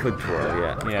 I could twirl,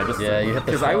 yeah. Yeah, just Yeah, you hit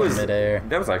the Because I shell was in midair.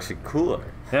 That was actually cooler.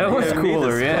 That was You didn't need the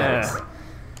cooler. Yeah. steps.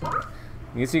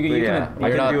 I guess you But can. yeah, I You're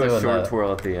can not do a doing short that.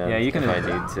 twirl at the end. Yeah, you can- if I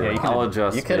need to. yeah, you can- I'll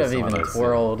adjust. You could have based on even what I see.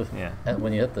 twirled Yeah.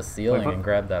 when you hit the ceiling put- and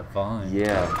grabbed that vine.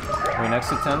 Yeah. Wait, next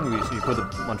to 10, you put the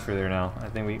muncher there now. I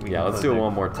think we Yeah, can let's put do it there.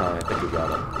 one more time. I think we got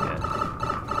it. Yeah.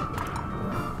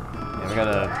 Yeah, we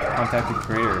gotta contact the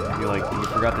creator. I feel like you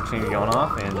forgot to change it on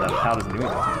off, and how doesn't do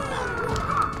anything.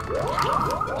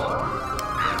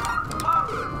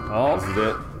 Oh. This is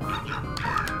it.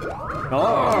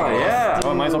 Oh, yeah.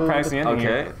 Oh, might as well practice the ending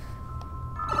Okay. here.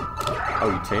 Oh,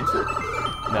 you changed it?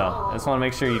 No, I just want to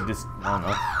make sure you just, I don't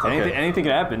know. Okay. Anything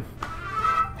could happen.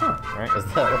 Right? Is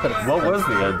that what it's What was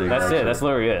the Ending, That's actually. it. That's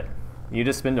literally it. You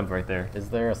just spin them right there. Is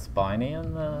there a spiny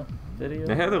in the video?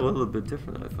 They had it a little bit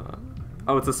different, I thought.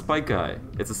 Oh, it's a spike guy.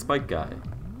 It's a spike guy.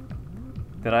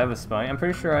 Did I have a spine? I'm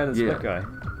pretty sure I had a split guy.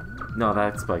 No,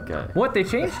 that spike guy. What they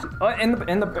changed? In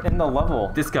the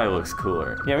level. This guy looks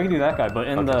cooler. Yeah, we can do that guy. But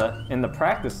in Okay. the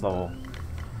practice level,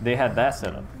 they had that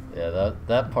set up. Yeah,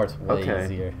 that part's way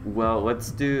easier. Well, let's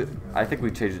do. I think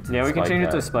we changed it to. Yeah, the we can spike change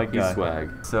it guy. to spike guy. He's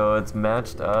swag. So it's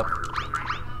matched up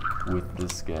with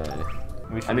this guy.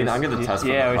 We should I mean, just- I'm gonna test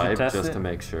yeah, on we the should pipe test just it. to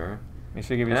make sure. Make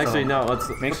sure you give And yourself. actually, no. Let's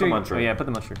Make put sure the you, muncher. oh, yeah, put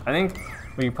the muncher. I think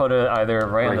we put it either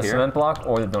right on Right the here? cement block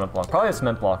or the donut block. Probably the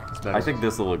cement block is better. I think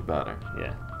this will look better.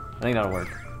 Yeah, I think that'll work.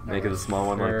 Make it a small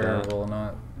one like Sure, that. will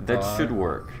not That die. should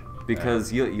work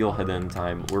because you'll hit in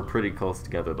time. We're pretty close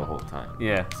together the whole time.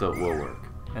 Yeah, So it will work.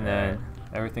 and then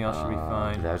everything else should be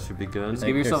fine. That should be good. Just Make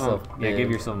give yourself yourself a give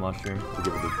big. yourself a mushroom. We'll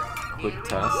give it a quick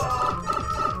test.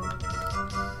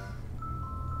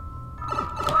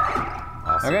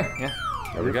 Awesome. Okay, yeah.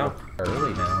 There we go.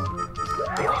 Early now.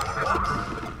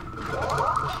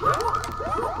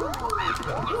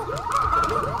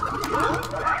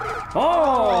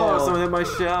 Oh, Someone hit my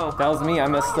shell. that was me. I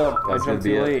messed up. I That jumped could be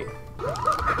too it. late.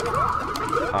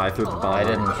 I threw the bomb. I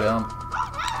didn't jump.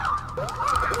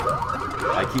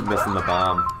 I keep missing the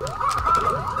bomb.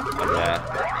 Like that.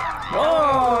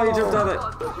 Oh, You jumped on it.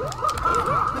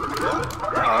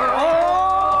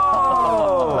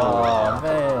 Oh,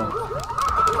 man.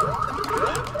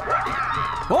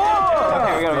 Oh!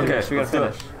 Okay, we gotta Okay, finish. We gotta let's do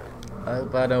it. finish. I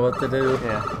hope I know what to do.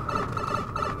 Yeah.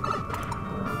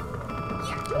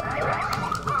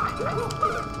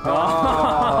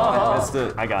 I missed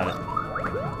it. I got it.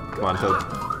 Come on, Toad.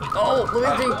 Oh,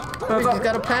 Luigi! Luigi's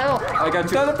got a pal! I got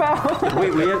you. Got a pal.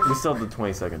 Wait, we still have the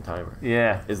 20-second timer.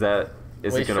 Yeah. Is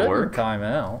it gonna work? Time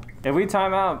out. If we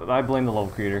time out, I blame the level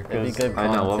creator. It'd be 'Cause good I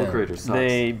know, level content. creator sucks.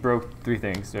 they broke 3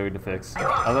 things so we had to fix. I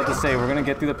was about to say, we're gonna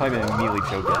get through the pipe and immediately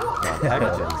choke it. No,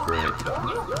 packaging's great.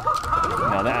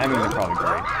 No, I mean, they're probably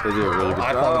great. They do a really good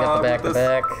I job. probably got the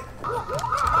back-to-back.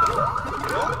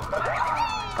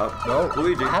 Oh,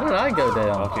 Luigi. How did I go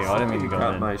down? Okay, well, I didn't mean to You go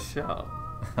got in. my shell.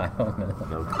 I don't know.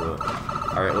 No clue.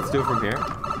 All right, let's do it from here.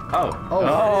 Oh.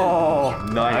 Oh!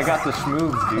 Nice. I got the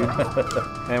schmoobs, dude.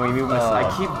 And we move this. I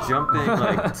keep jumping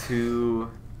like too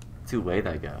late,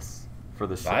 I guess, for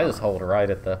the shell. I just hold right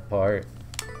at that part.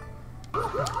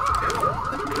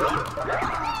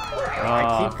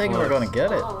 I keep thinking we're gonna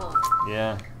get it.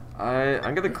 Yeah.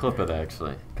 I'm gonna clip it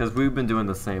actually, because we've been doing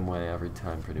the same way every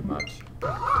time pretty much.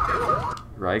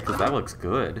 Right? Because that looks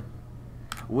good.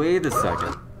 Wait a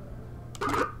second.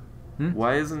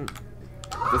 Why doesn't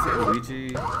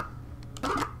Luigi...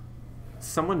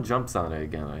 Someone jumps on it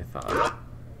again, I thought.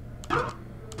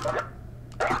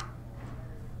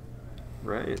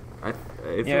 Right? I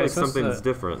feel like something's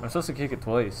different. I'm supposed to kick it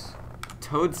twice.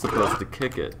 Toad's supposed to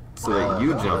kick it so that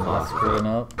you jump off Screwing it.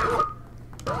 up.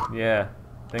 Yeah,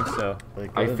 I think so.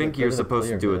 I think you're supposed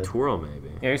to do a twirl maybe.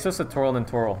 Yeah, you're supposed to twirl then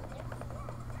twirl.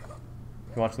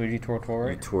 You watch Luigi twirl, You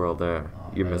right? twirl there.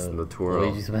 You're missing the twirl.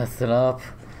 Luigi's messing up.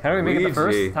 How do we make it the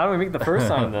Luigi. first? How do we make it the first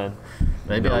time then?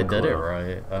 Maybe No I did it clue.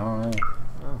 right. I don't know.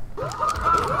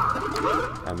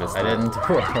 I missed I that. didn't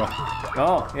twirl.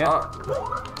 Oh,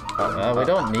 yeah. We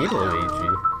don't need Luigi.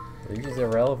 Luigi's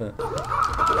irrelevant.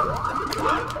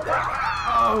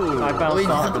 Oh, I bounced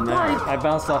Luigi's off. in the pipe. I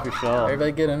bounced off your shell.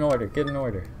 Everybody get in order. Get in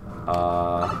order.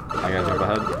 I gotta jump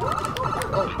ahead.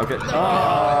 Okay.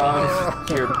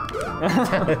 Here.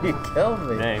 You killed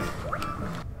me. Dang.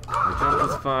 My jump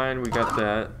was fine. We got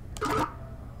that.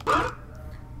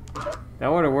 That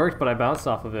would have worked, but I bounced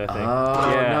off of it, I think.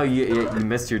 Oh, yeah. no, you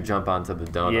missed your jump onto the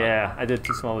donut. Yeah, I did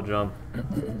too small a jump.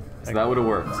 So that would have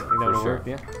worked. I think that for would have sure. worked,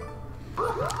 yeah.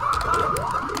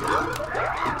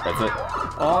 That's it.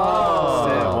 Oh,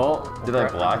 shit. Well, Did I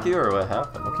block you or what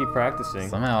happened? we'll keep practicing.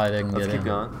 Somehow I didn't Let's get keep in.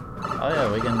 going. Oh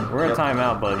yeah, we can. We're in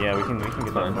timeout, but yeah, we can get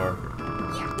Fine. that far.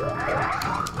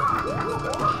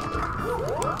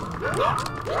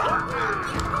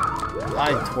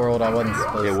 I twirled. I wasn't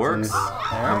supposed to. It works.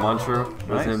 The mantra was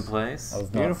Nice. in place. I was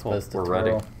not Beautiful. supposed to We're twirl.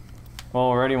 ready. Well,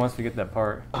 we're ready once we get that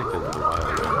part. I think that was a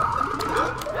while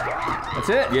ago. That's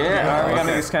it? Yeah. Alright, we gotta okay.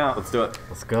 make this count. Let's do it.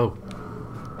 Let's go.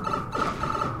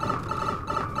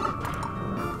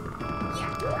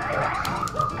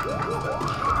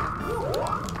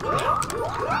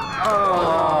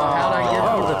 How'd I get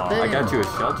through the thing? I got you a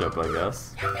shell jump, I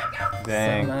guess.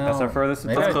 Dang. Somehow. That's our furthest.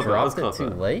 Maybe That's I clip it, dropped let's it clip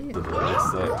too it. late.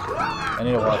 Looks sick. I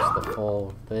need to watch the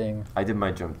full thing. I did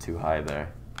my jump too high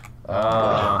there.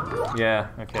 Yeah,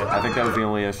 okay. I think that was the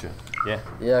only issue. Yeah.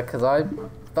 Yeah, because I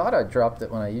thought I dropped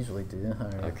it when I usually do. All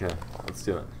right. Okay, let's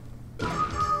do it. We're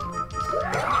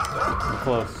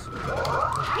close.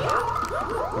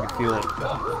 I can feel it.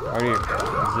 Right here. This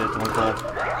is it. One clip.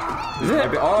 Is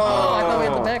it? Oh, I thought we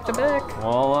had the back-to-back.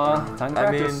 Well, time to I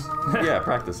practice. mean, yeah,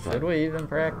 practice Should time. we even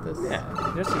practice? Yeah,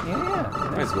 Just, yeah.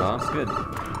 might as well. That's good.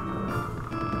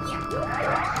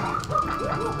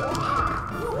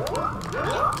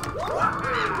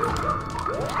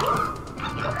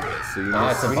 So you Oh,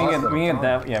 missed- it's We can impossible. get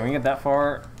that. Yeah, we can get that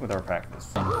far with our practice.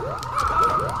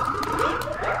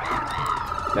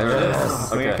 There it is.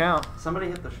 So we can count. Somebody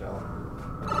hit the shell.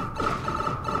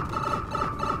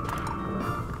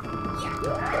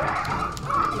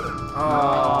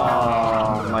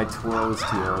 Oh, my twirl was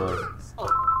too early.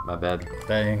 My bad.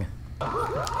 Dang. Okay.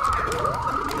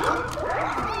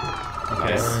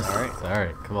 Nice. All right. All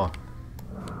right, come on.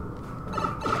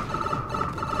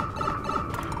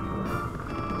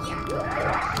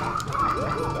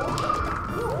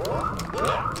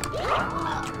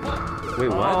 Wait,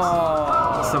 what?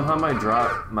 Oh. Somehow my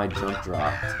jump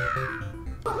dropped.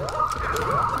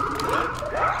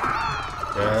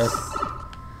 Yes.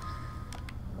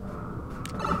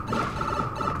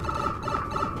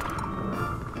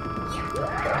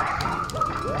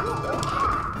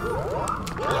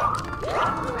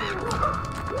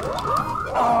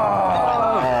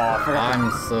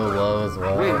 I'm so low as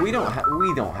well. Wait, we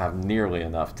don't have nearly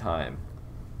enough time.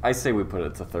 I say we put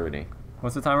it to 30.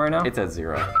 What's the time right now? It's at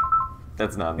 0.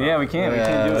 That's not enough. Yeah, we can't. We Yeah,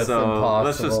 can't do it. it's So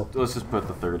impossible. let's just put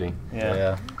the 30.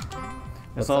 Yeah.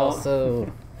 It's all.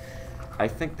 also. I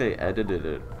think they edited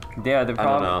it. Yeah. The I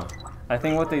don't problem. know. I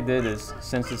think what they did is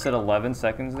since it said 11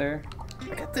 seconds there,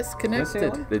 I got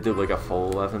disconnected. They did like a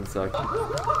full 11 seconds.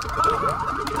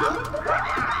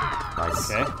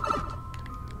 Nice. Okay.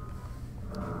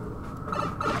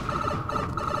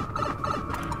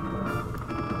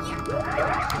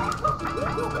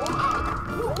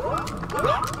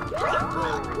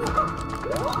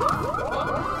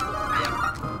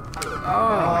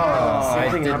 Oh, I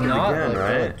something did happened not again, let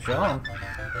right? go jump.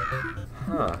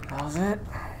 Huh. That was it.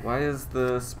 Why is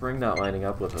the spring not lining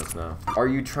up with us now? Are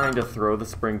you trying to throw the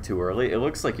spring too early? It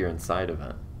looks like you're inside of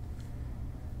it.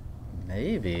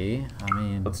 Maybe. I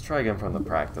mean, Let's try again from the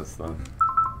practice then.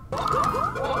 You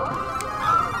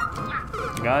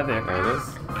got it there. There it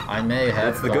is. I may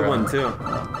have. That's the good one too.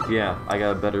 Yeah, I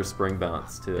got a better spring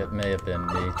bounce too. It may have been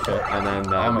me. Chat. And then I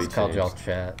that'll almost be called y'all changed.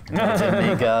 chat. It's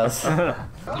me, guys.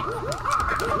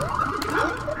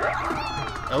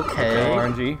 Okay.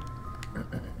 RNG.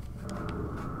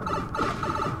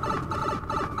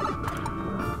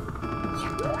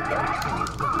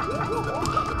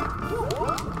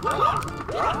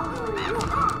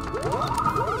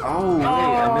 Oh, wait,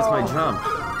 I missed my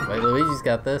jump. Wait, Luigi's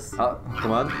got this.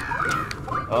 Come on.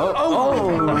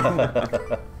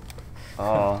 Oh!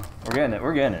 Oh, we're getting it,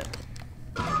 we're getting it.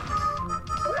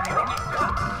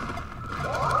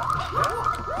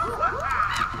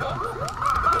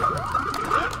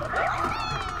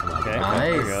 Okay, Nice.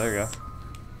 there we go, there we go.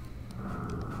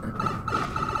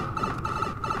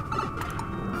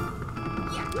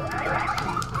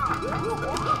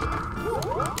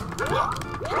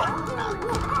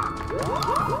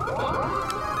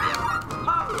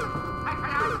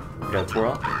 You got a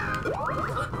twirl?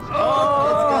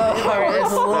 Alright,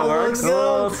 it's a little, works. let's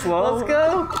go. Slow. Let's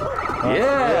go.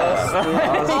 Yeah!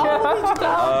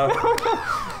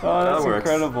 Oh, that's That works.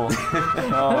 incredible.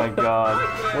 Oh my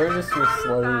god. We're just your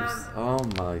slaves. Oh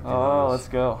my gosh. Oh, let's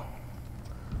go.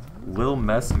 Little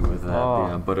messy with that Oh. at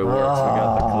the end, but it works. We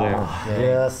got the clear.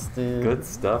 Yes, dude. Good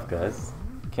stuff, guys.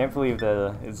 Can't believe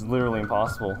that it's literally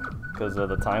impossible because of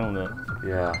the time limit.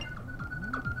 Yeah.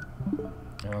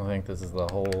 I don't think this is the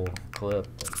whole clip.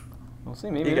 We'll see,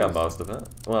 maybe You it got is. most of it.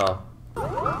 Well,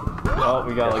 Oh,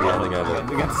 we got the like ending of it.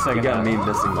 We got the second you got half. me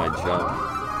missing my jump.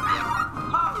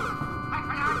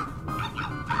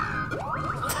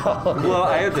 Well,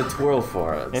 I had to twirl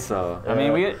for it, If- so I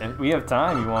mean, if we have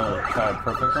time. You want to try a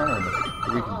perfect run,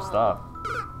 or we can stop.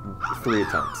 3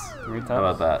 attempts. 3 times. How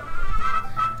about that?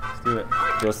 Let's do it.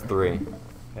 Just 3.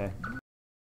 Okay.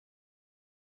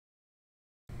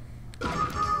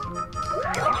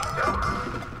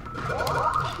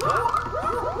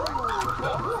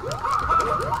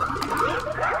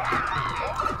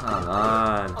 Come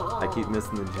on. I keep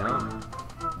missing the jump.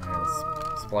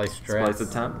 Yes. Splice strats. Splice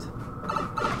attempt.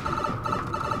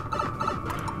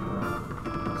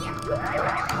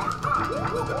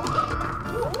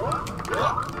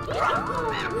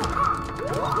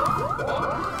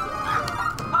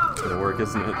 It's gonna work,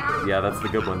 isn't it? Yeah, that's the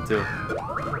good one too.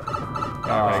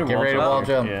 Alright, Should get ready to jump wall here.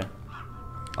 jump. Yeah.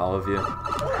 All of you.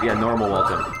 Yeah, normal wall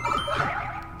jump.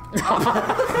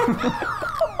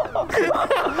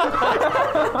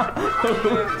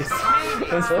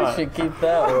 That's We fine. should keep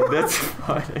that one. That's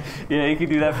funny. Yeah, you can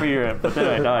do that for your. But then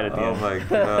I died at the Oh end. my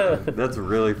god, that's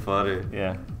really funny.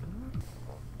 Yeah.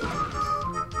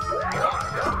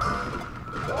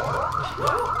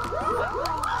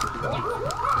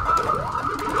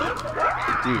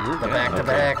 Dude, we're The getting back it. to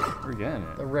back. We're getting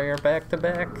The it. rare back to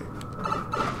back.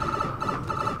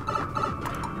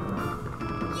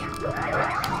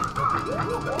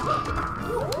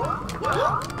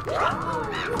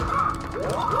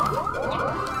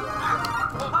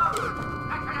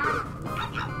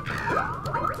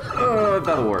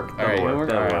 That'll work. That'll Alright, work.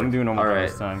 That'll Alright, work. I'm doing normal Alright.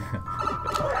 this time.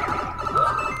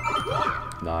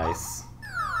 Nice.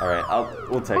 Alright,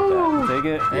 we'll take that. Take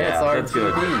it. Yeah, Yeah, it's that's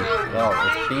good. RGB. Oh,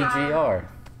 it's BGR.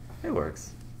 It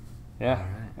works. Yeah.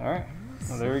 All right.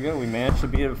 Well, there we go. We managed to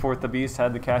beat it before Thabeast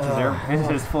had to catch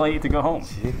his flight to go home.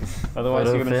 Jeez.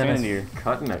 Otherwise, he would have been Photo stranded here.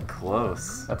 Cutting it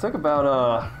close. That took about,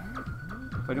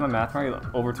 if I do my math right,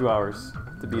 over 2 hours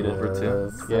to beat it. Over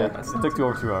 2? Yeah, it took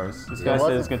over 2 hours. This guy It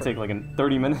said it's wasn't gonna take like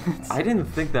 30 minutes. I didn't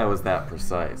think that was that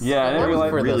precise. Yeah, I didn't That was realize.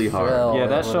 for the really hard. shell. Yeah, It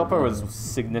that shell part would've was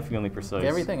significantly precise. been-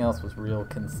 Everything else was real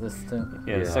consistent.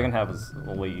 Yeah, the Yeah. second half was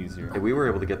way easier. And we were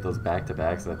able to get those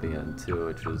back-to-backs at the end too,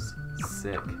 which was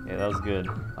sick. Yeah, that was good.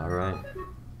 Alright.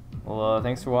 Well,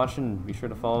 thanks for watching. Be sure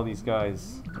to follow these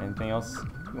guys. Anything else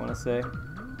you want to say?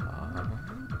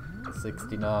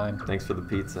 69. Thanks for the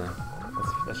pizza.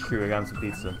 That's true. I got him some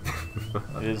pizza.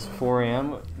 It is 4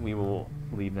 a.m. We will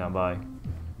leave now. Bye.